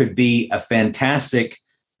TechGopher could be a fantastic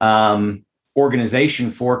organization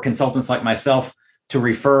for consultants like myself to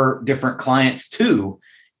refer different clients to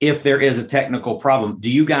if there is a technical problem. Do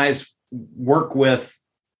you guys work with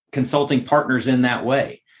consulting partners in that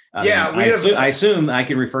way? I assume I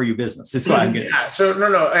can refer you business. That's what I'm getting. Yeah. So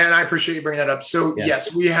no, and I appreciate you bringing that up. So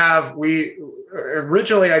yes, we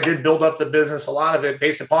originally I did build up the business, a lot of it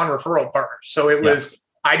based upon referral partners. So it was,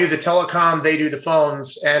 I do the telecom, they do the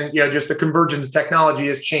phones, and just the convergence of technology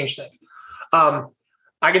has changed things.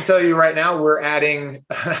 I can tell you right now, we're adding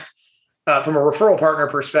from a referral partner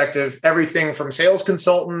perspective, everything from sales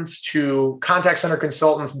consultants to contact center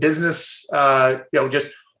consultants, business,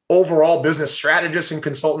 just overall business strategists and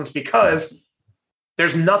consultants, because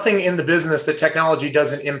there's nothing in the business that technology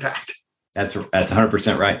doesn't impact. That's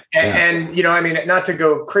 100% right. And not to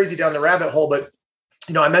go crazy down the rabbit hole, but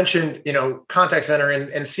I mentioned, contact center and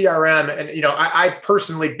CRM, and I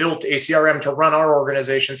personally built a CRM to run our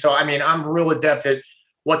organization. So I'm real adept at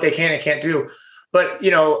what they can and can't do. But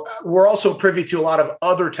we're also privy to a lot of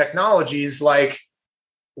other technologies like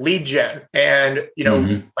lead gen. And,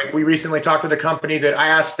 like we recently talked with a company that I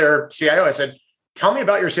asked their CIO, I said, tell me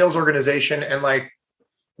about your sales organization and like,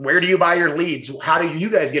 where do you buy your leads? How do you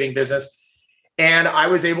guys getting business? And I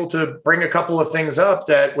was able to bring a couple of things up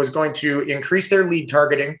that was going to increase their lead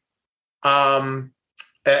targeting,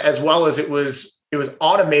 as well as it was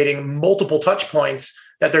automating multiple touch points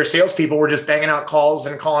that their salespeople were just banging out calls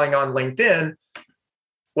and calling on LinkedIn.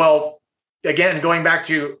 Well, again, going back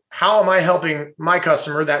to how am I helping my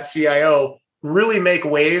customer, that CIO, really make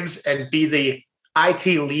waves and be the IT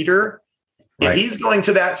leader? Right. If he's going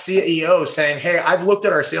to that CEO saying, hey, I've looked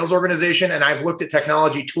at our sales organization and I've looked at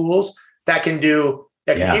technology tools that can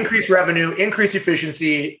increase revenue, increase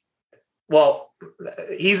efficiency. Well,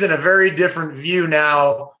 he's in a very different view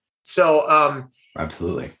now. So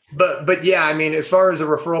absolutely. But yeah, as far as a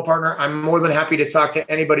referral partner, I'm more than happy to talk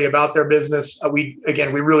to anybody about their business. We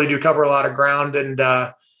really do cover a lot of ground, and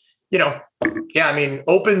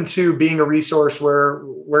open to being a resource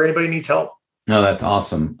where anybody needs help. No, that's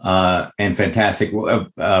awesome and fantastic.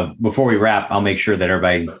 Before we wrap, I'll make sure that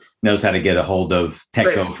everybody knows how to get a hold of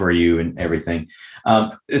TechGo for you and everything.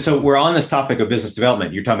 So we're on this topic of business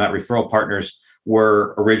development. You're talking about referral partners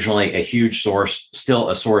were originally a huge source, still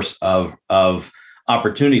a source of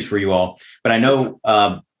opportunities for you all. But I know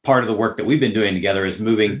part of the work that we've been doing together is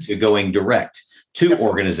moving to going direct to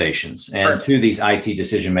organizations and to these IT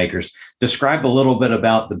decision makers. Describe a little bit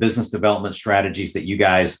about the business development strategies that you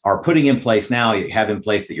guys are putting in place now, you have in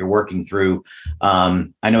place that you're working through.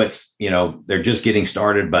 I know it's, they're just getting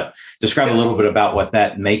started, but describe a little bit about what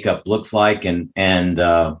that makeup looks like and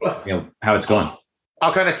how it's going.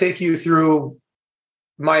 I'll kind of take you through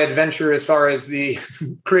my adventure as far as the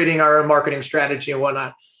creating our own marketing strategy and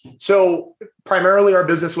whatnot. So primarily our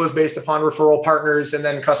business was based upon referral partners and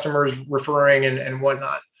then customers referring and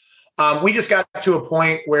whatnot. We just got to a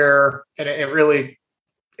point where, and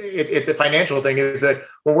it's a financial thing, is that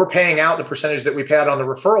when we're paying out the percentage that we pay out on the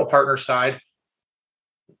referral partner side,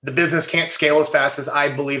 the business can't scale as fast as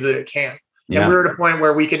I believe that it can. Yeah. And we're at a point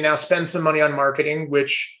where we can now spend some money on marketing,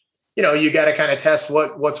 which you got to kind of test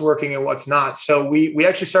what's working and what's not. So we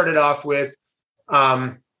actually started off with,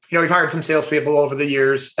 we've hired some salespeople over the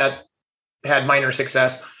years that had minor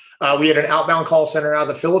success. We had an outbound call center out of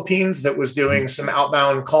the Philippines that was doing some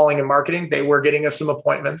outbound calling and marketing. They were getting us some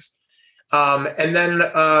appointments. And then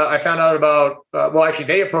I found out about,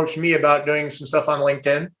 they approached me about doing some stuff on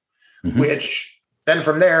LinkedIn, which then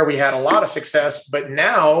from there, we had a lot of success. But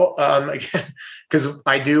now, again, because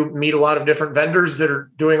I do meet a lot of different vendors that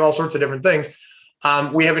are doing all sorts of different things,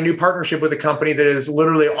 we have a new partnership with a company that has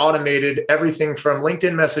literally automated everything from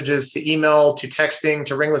LinkedIn messages to email to texting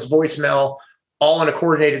to ringless voicemail, all in a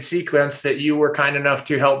coordinated sequence that you were kind enough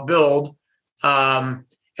to help build. And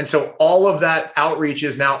so all of that outreach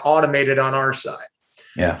is now automated on our side.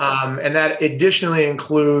 Yeah. And that additionally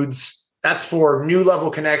includes, that's for new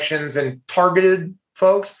level connections and targeted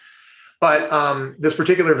folks. But this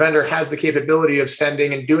particular vendor has the capability of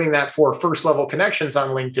sending and doing that for first level connections on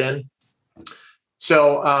LinkedIn.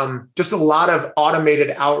 So just a lot of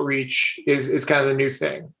automated outreach is kind of the new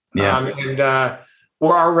thing. Yeah. And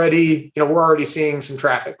we're already seeing some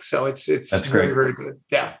traffic. So it's That's very, great. very good.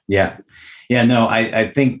 Yeah. Yeah. Yeah. No,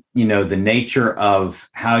 I think, the nature of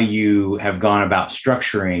how you have gone about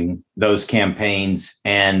structuring those campaigns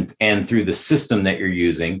and through the system that you're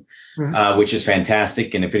using, which is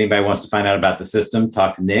fantastic. And if anybody wants to find out about the system,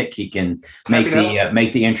 talk to Nick. He can make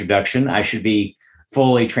the introduction. I should be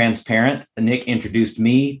fully transparent. Nick introduced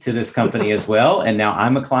me to this company as well. And now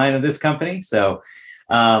I'm a client of this company. So,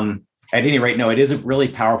 at any rate, no, it is a really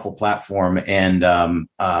powerful platform. And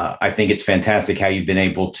I think it's fantastic how you've been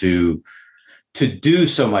able to do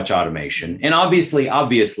so much automation. And obviously,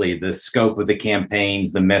 the scope of the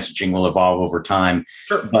campaigns, the messaging will evolve over time,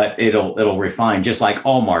 Sure. But it'll refine, just like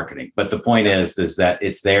all marketing. But the point is that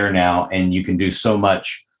it's there now, and you can do so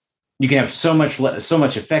much. You can have so much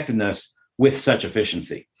effectiveness with such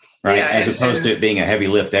efficiency, right? Yeah, as opposed to it being a heavy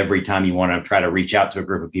lift every time you want to try to reach out to a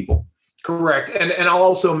group of people. Correct. And I'll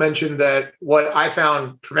also mention that what I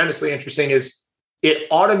found tremendously interesting is it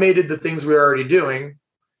automated the things we were already doing,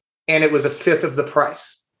 and it was a fifth of the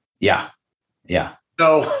price. Yeah. Yeah.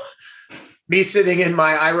 So me sitting in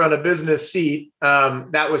my I run a business seat,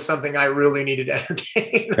 that was something I really needed to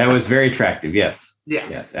entertain. That was very attractive. Yes.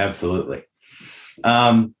 Yes, absolutely.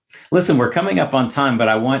 Listen, we're coming up on time, but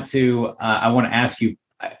I want to ask you,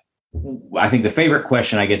 I think the favorite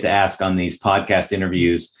question I get to ask on these podcast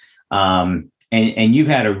interviews, and you've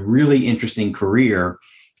had a really interesting career.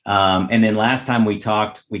 And then last time we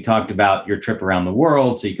talked about your trip around the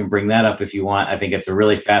world. So you can bring that up if you want. I think it's a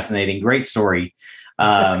really fascinating, great story.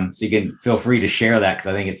 So you can feel free to share that, because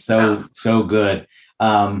I think it's so good.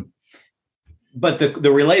 But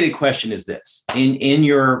the related question is this: in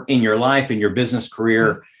your life, in your business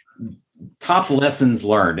career, top lessons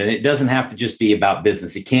learned, and it doesn't have to just be about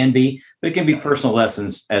business. It can be, but it can be personal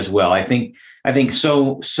lessons as well. I think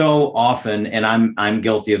so often, and I'm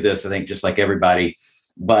guilty of this, I think, just like everybody,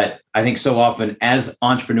 but I think so often as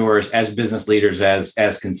entrepreneurs, as business leaders,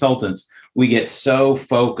 as consultants, we get so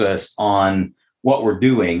focused on what we're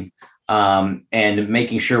doing, and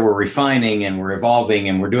making sure we're refining and we're evolving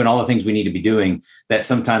and we're doing all the things we need to be doing, that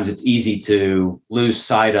sometimes it's easy to lose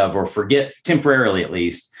sight of, or forget temporarily, at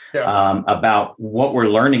least, about what we're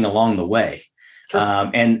learning along the way. Sure.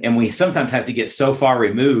 And we sometimes have to get so far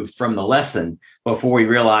removed from the lesson before we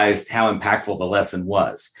realized how impactful the lesson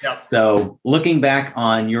was. Yep. So looking back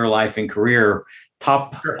on your life and career,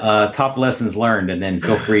 top lessons learned, and then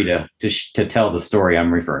feel free to tell the story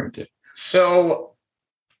I'm referring to. So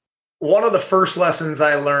one of the first lessons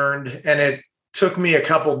I learned, and it took me a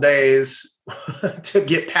couple days to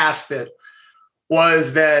get past it,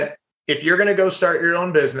 was that if you're going to go start your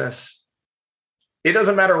own business, it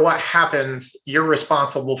doesn't matter what happens, you're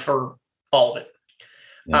responsible for all of it.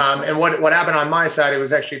 Yeah. And what happened on my side, it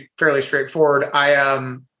was actually fairly straightforward. I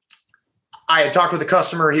had talked with the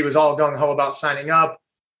customer. He was all gung-ho about signing up.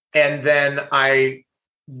 And then I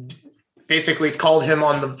basically called him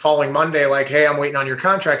on the following Monday, like, hey, I'm waiting on your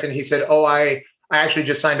contract. And he said, oh, I actually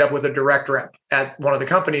just signed up with a direct rep at one of the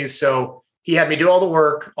companies. So he had me do all the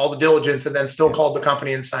work, all the diligence, and then still called the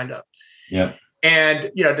company and signed up. Yeah.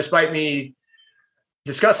 And, despite me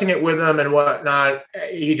discussing it with him and whatnot,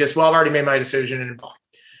 he just, I've already made my decision and bye.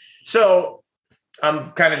 So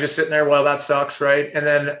I'm kind of just sitting there, well, that sucks, right? And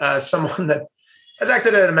then someone that has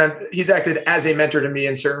acted as a mentor to me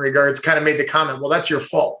in certain regards kind of made the comment, well, that's your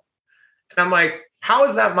fault. And I'm like, how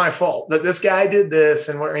is that my fault that this guy did this?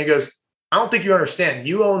 And he goes, I don't think you understand.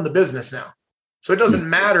 You own the business now. So it doesn't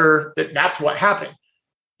matter that that's what happened.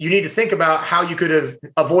 You need to think about how you could have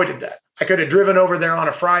avoided that. I could have driven over there on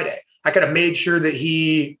a Friday. I could have made sure that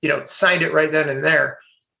he, signed it right then and there.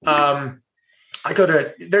 I could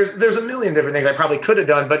have, there's a million different things I probably could have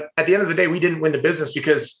done, but at the end of the day, we didn't win the business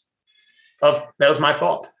because that was my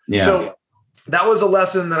fault. Yeah. So that was a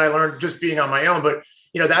lesson that I learned just being on my own, but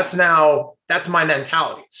that's my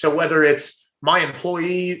mentality. So whether it's my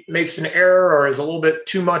employee makes an error or is a little bit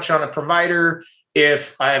too much on a provider,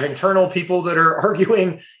 if I have internal people that are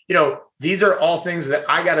arguing, these are all things that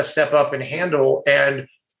I got to step up and handle. And,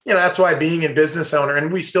 that's why being a business owner,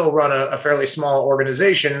 and we still run a fairly small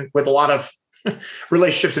organization with a lot of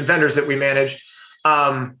relationships and vendors that we manage.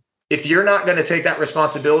 If you're not going to take that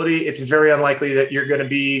responsibility, it's very unlikely that you're going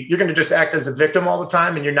to just act as a victim all the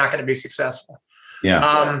time, and you're not going to be successful.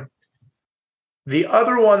 Yeah. The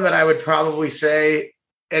other one that I would probably say,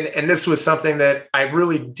 and this was something that I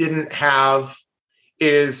really didn't have,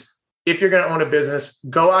 is if you're going to own a business,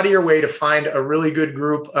 go out of your way to find a really good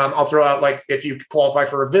group. I'll throw out, like, if you qualify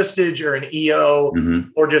for a Vistage or an EO,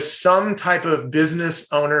 or just some type of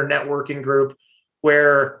business owner networking group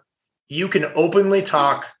where you can openly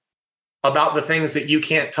talk about the things that you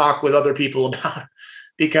can't talk with other people about,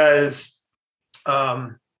 because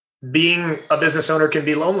being a business owner can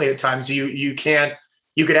be lonely at times. You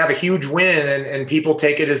could have a huge win and people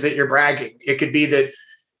take it as that you're bragging. It could be that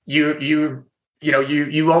you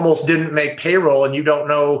almost didn't make payroll and you don't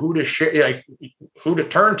know who to share, like who to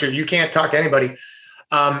turn to. You can't talk to anybody.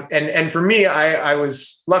 And for me, I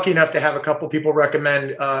was lucky enough to have a couple of people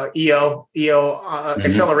recommend EO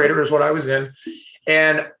Accelerator is what I was in.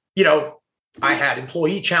 And, I had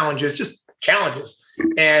employee challenges, just challenges.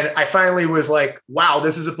 And I finally was like, wow,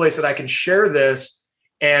 this is a place that I can share this.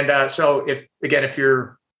 And so if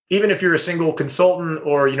you're a single consultant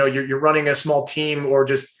or, you're running a small team, or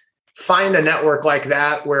just find a network like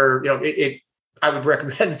that where, I would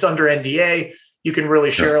recommend it's under NDA. You can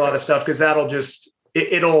really share a lot of stuff, because that'll just,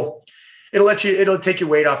 it'll take your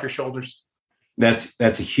weight off your shoulders. That's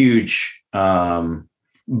a huge,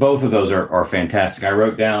 both of those are fantastic. I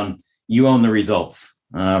wrote down, you own the results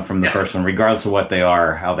from the first one, regardless of what they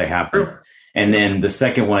are, how they happen. True. And then the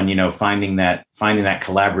second one, finding that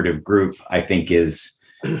collaborative group, I think is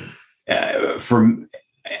and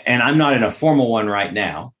I'm not in a formal one right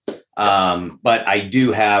now, but I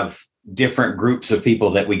do have different groups of people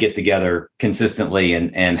that we get together consistently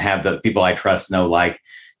and have the people I trust,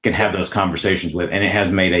 can have those conversations with. And it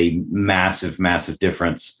has made a massive, massive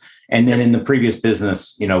difference. And then in the previous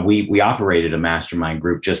business, we operated a mastermind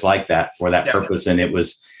group just like that for that purpose. And it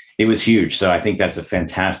was huge. So I think that's a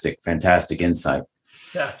fantastic, fantastic insight.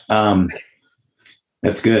 Yeah.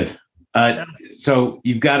 That's good. So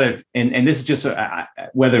you've got to, and this is just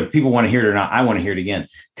whether people want to hear it or not, I want to hear it again.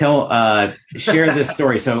 Share this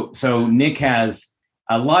story. So Nick has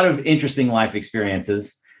a lot of interesting life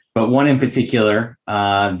experiences, but one in particular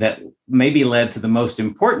that maybe led to the most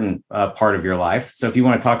important part of your life. So if you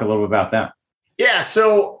want to talk a little bit about that. Yeah.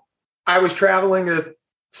 So I was traveling a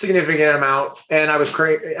significant amount, and I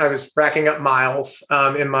was racking up miles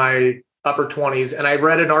in my upper 20s. And I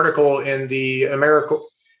read an article in the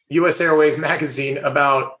US Airways magazine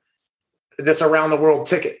about this around the world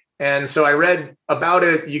ticket. And so I read about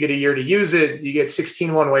it. You get a year to use it. You get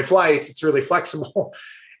 16 one-way flights. It's really flexible.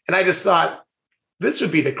 And I just thought, this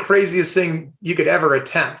would be the craziest thing you could ever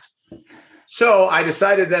attempt. So I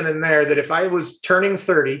decided then and there that if I was turning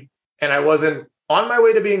 30 and I wasn't on my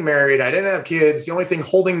way to being married, I didn't have kids, the only thing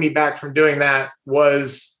holding me back from doing that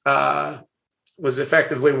was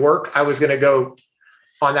effectively work. I was going to go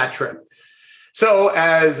on that trip. So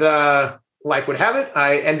as life would have it,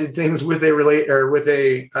 I ended things with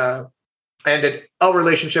I ended a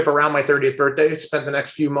relationship around my 30th birthday. Spent the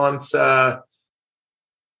next few months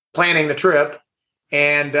planning the trip.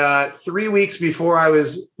 And 3 weeks before I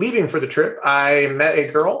was leaving for the trip, I met a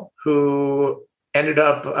girl who ended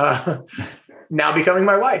up now becoming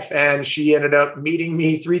my wife. And she ended up meeting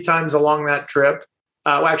me 3 times along that trip.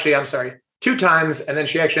 I'm sorry, 2 times. And then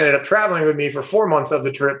she actually ended up traveling with me for 4 months of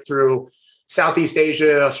the trip through Southeast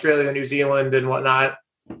Asia, Australia, New Zealand, and whatnot.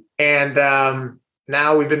 And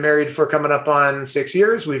now we've been married for coming up on 6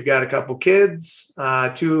 years. We've got a couple kids,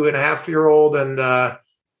 2.5-year-old and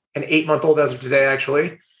an 8-month-old as of today,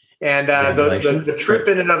 actually. And the trip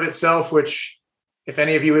in and of itself, which if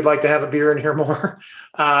any of you would like to have a beer and hear more,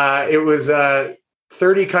 it was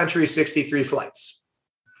 30 countries, 63 flights.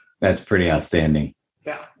 That's pretty outstanding.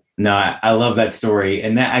 Yeah. No, I love that story.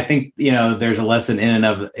 And that I think, there's a lesson in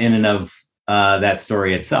and of that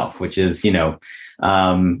story itself, which is,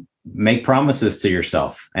 make promises to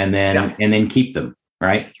yourself and then keep them.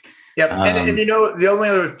 Right. Yep. And the only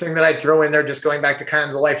other thing that I'd throw in there, just going back to kind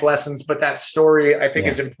of the life lessons, but that story I think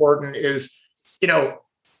is important is,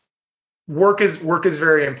 work is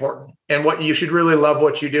very important, and what you should really love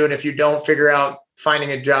what you do. And if you don't, figure out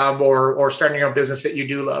finding a job or starting your own business that you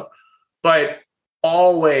do love, but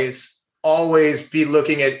always be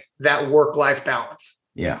looking at that work-life balance.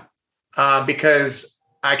 Yeah. Because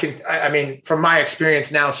I mean, from my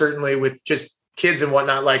experience now, certainly with just kids and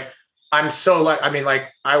whatnot, I'm so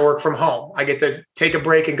I work from home. I get to take a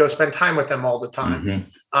break and go spend time with them all the time.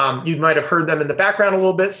 Mm-hmm. You might have heard them in the background a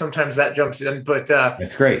little bit. Sometimes that jumps in, but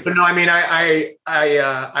that's great. But no, I mean,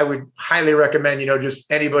 I would highly recommend,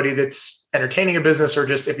 just anybody that's entertaining a business, or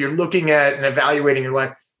just if you're looking at and evaluating your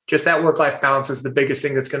life, just that work-life balance is the biggest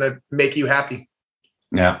thing that's going to make you happy.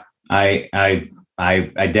 Yeah, I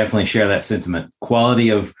definitely share that sentiment. Quality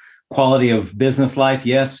of business life,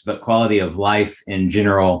 yes, but quality of life in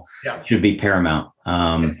general should be paramount.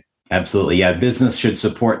 Absolutely. Yeah. Business should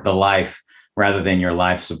support the life rather than your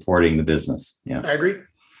life supporting the business. Yeah. I agree.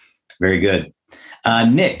 Very good.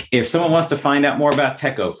 Nick, if someone wants to find out more about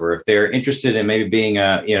Techoffer, if they're interested in maybe being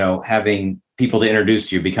having people to introduce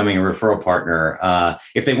to you, becoming a referral partner,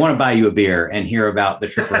 if they want to buy you a beer and hear about the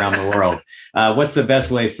trip around the world, what's the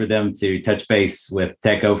best way for them to touch base with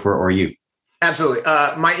TechGopher or you? Absolutely.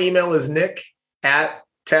 My email is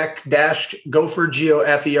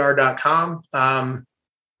nick@tech-gopher.com. I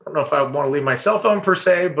don't know if I want to leave my cell phone per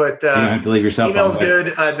se, but you don't have to leave your cell phone. Email's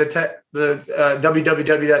good. The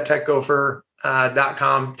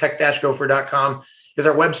www.techgopher.com, tech-gopher.com is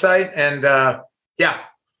our website. And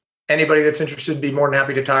anybody that's interested would be more than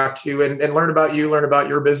happy to talk to you and learn about you, learn about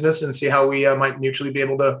your business, and see how we might mutually be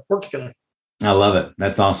able to work together. I love it.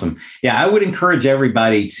 That's awesome. Yeah, I would encourage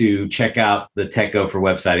everybody to check out the TechGopher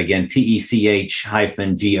website. Again,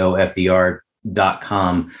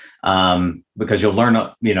 tech-gopher.com, because you'll learn,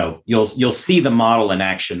 you'll see the model in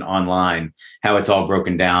action online, how it's all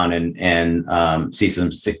broken down, and see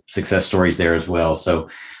some success stories there as well. So,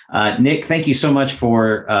 Nick, thank you so much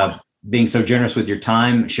for being so generous with your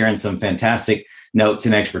time, sharing some fantastic notes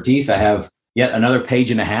and expertise. I have yet another page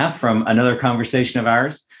and a half from another conversation of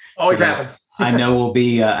ours. Always happens. I know we'll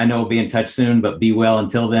be in touch soon, but be well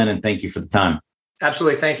until then. And thank you for the time.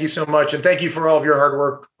 Absolutely. Thank you so much. And thank you for all of your hard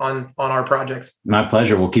work on our projects. My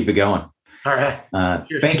pleasure. We'll keep it going. All right.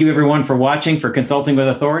 Thank you everyone for watching for Consulting with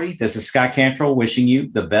Authority. This is Scott Cantrell wishing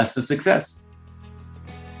you the best of success.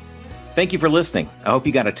 Thank you for listening. I hope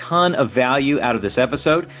you got a ton of value out of this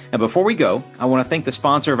episode. And before we go, I want to thank the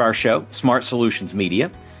sponsor of our show, Smart Solutions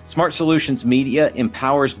Media. Smart Solutions Media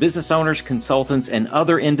empowers business owners, consultants, and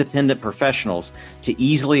other independent professionals to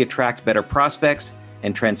easily attract better prospects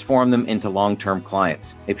and transform them into long-term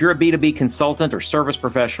clients. If you're a B2B consultant or service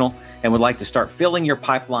professional and would like to start filling your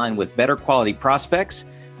pipeline with better quality prospects,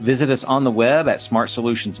 visit us on the web at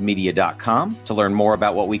smartsolutionsmedia.com to learn more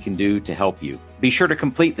about what we can do to help you. Be sure to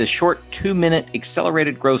complete the short 2-minute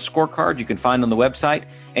accelerated growth scorecard you can find on the website,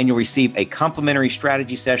 and you'll receive a complimentary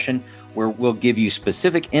strategy session where we'll give you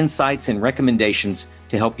specific insights and recommendations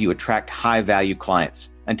to help you attract high-value clients.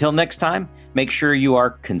 Until next time, make sure you are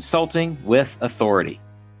consulting with authority.